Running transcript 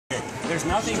There's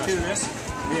nothing to this.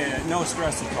 Yeah, no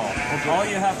stress at all. Okay. All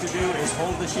you have to do is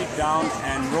hold the sheep down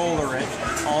and roller it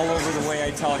all over the way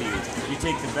I tell you. You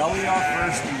take the belly off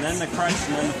first, and then the crutch,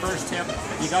 and then the first hip.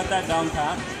 You got that down,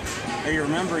 Pat? Are you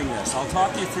remembering this? I'll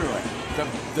talk you through it.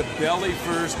 The belly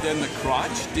first, then the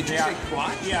crotch? Did you say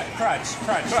crotch? Yeah, crutch.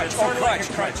 It's sort of like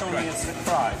a crutch, only it's a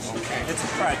crotch. Okay. It's a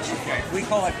crutch. Okay. We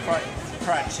call it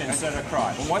crutch instead of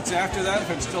crotch. And what's after that if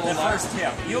I'm still alive? The first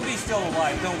hip. You'll be still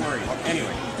alive, don't worry. Okay.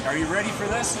 Anyway, are you ready for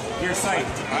this? You're psyched.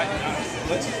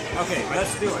 Let's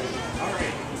do it. All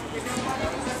right.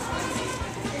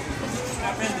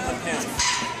 Step into the pen.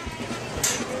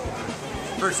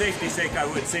 For safety's sake, I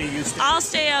would say you stay. I'll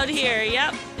stay out here.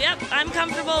 Yep, I'm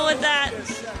comfortable with that.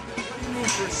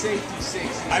 For safety's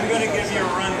sake. I'm going to give you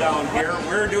a rundown here.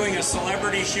 We're doing a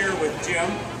celebrity shear with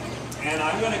Jim, and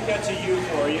I'm going to catch a ewe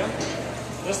for you.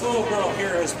 This little girl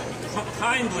here has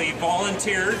kindly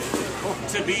volunteered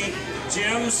to be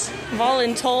Jim's...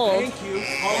 Voluntold. Thank you.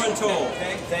 Voluntold.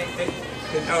 Thank.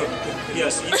 Oh,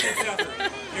 yes, you can definitely.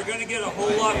 You're going to get a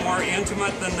whole lot more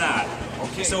intimate than that.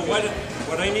 Okay. So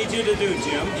what I need you to do,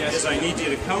 Jim, is I need you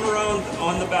to come around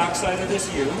on the back side of this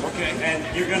ewe. Okay. And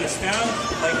you're going to stand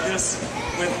like this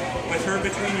with her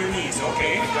between your knees,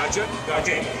 okay? Gotcha.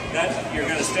 Okay. You're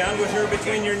going to stand with her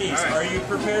between your knees. Right. Are you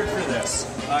prepared for this?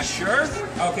 Sure.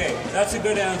 Okay, that's a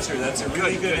good answer. That's a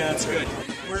really good answer.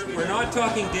 Good. We're not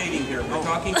talking dating here. We're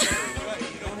talking...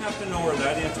 You don't have to know her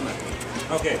that intimately.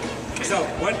 Okay, so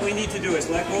what we need to do is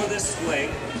let go of this leg.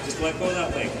 Just let go of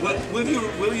that leg.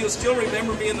 Will you still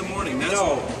remember me in the morning?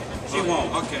 No, she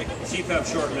won't. Okay. Sheep have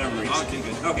short memories. Okay,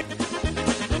 good. Okay.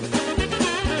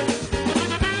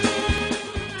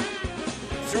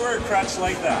 Through her crutch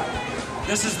like that.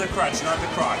 This is the crutch, not the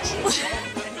crotch.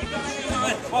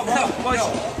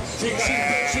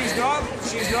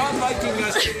 She's not liking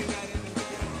us.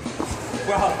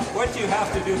 Well, what you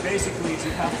have to do basically is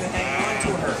you have to hang on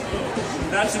to her.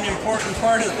 That's an important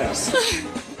part of this.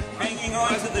 Hanging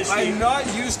on to the sheep. I'm not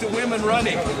used to women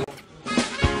running.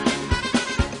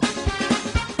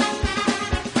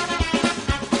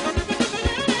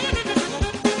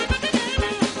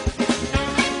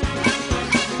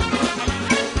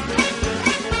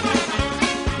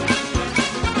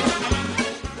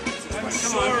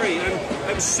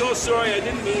 I'm so sorry. I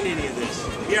didn't mean any of this.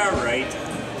 Yeah, right.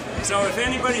 So if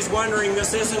anybody's wondering,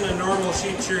 this isn't a normal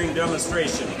sheep shearing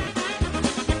demonstration.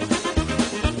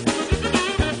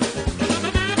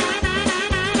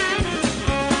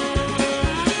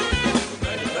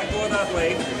 Let go of that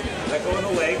leg. Let go of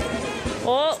the leg.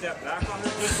 Oh. Step back on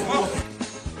it just a little.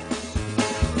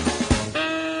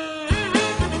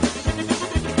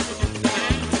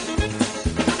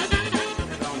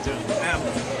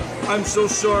 I'm so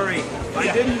sorry. Yeah.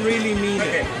 I didn't really mean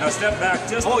it. Now step back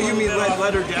just a little bit. You mean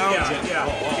let her down, yeah, Jim?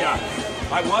 Yeah.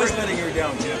 I was letting her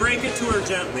down, Jim. Break it to her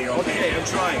gently, okay? Okay, I'm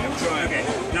trying. Okay,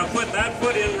 now put that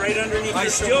foot in right underneath I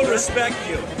your still shoulder. respect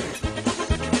you.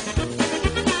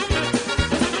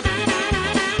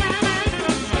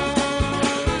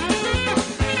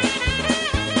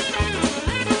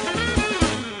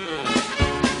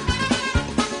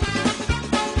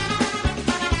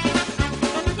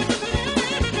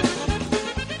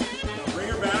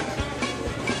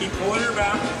 Keep pulling her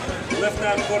back. Lift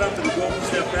that foot up and go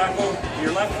step back over.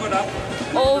 Your left foot up.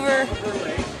 Over.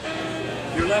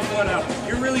 Your left foot up.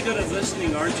 You're really good at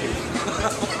listening, aren't you?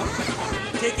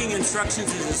 Taking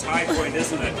instructions is his high point,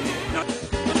 isn't it? Now,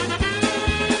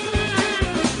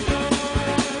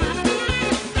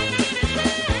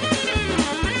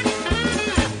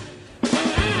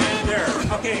 there.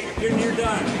 Okay, you're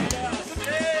done.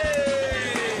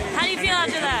 How do you feel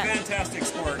after that? Fantastic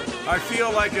sport. I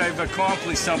feel like I've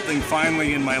accomplished something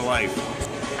finally in my life.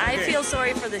 I feel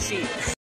sorry for the sheep.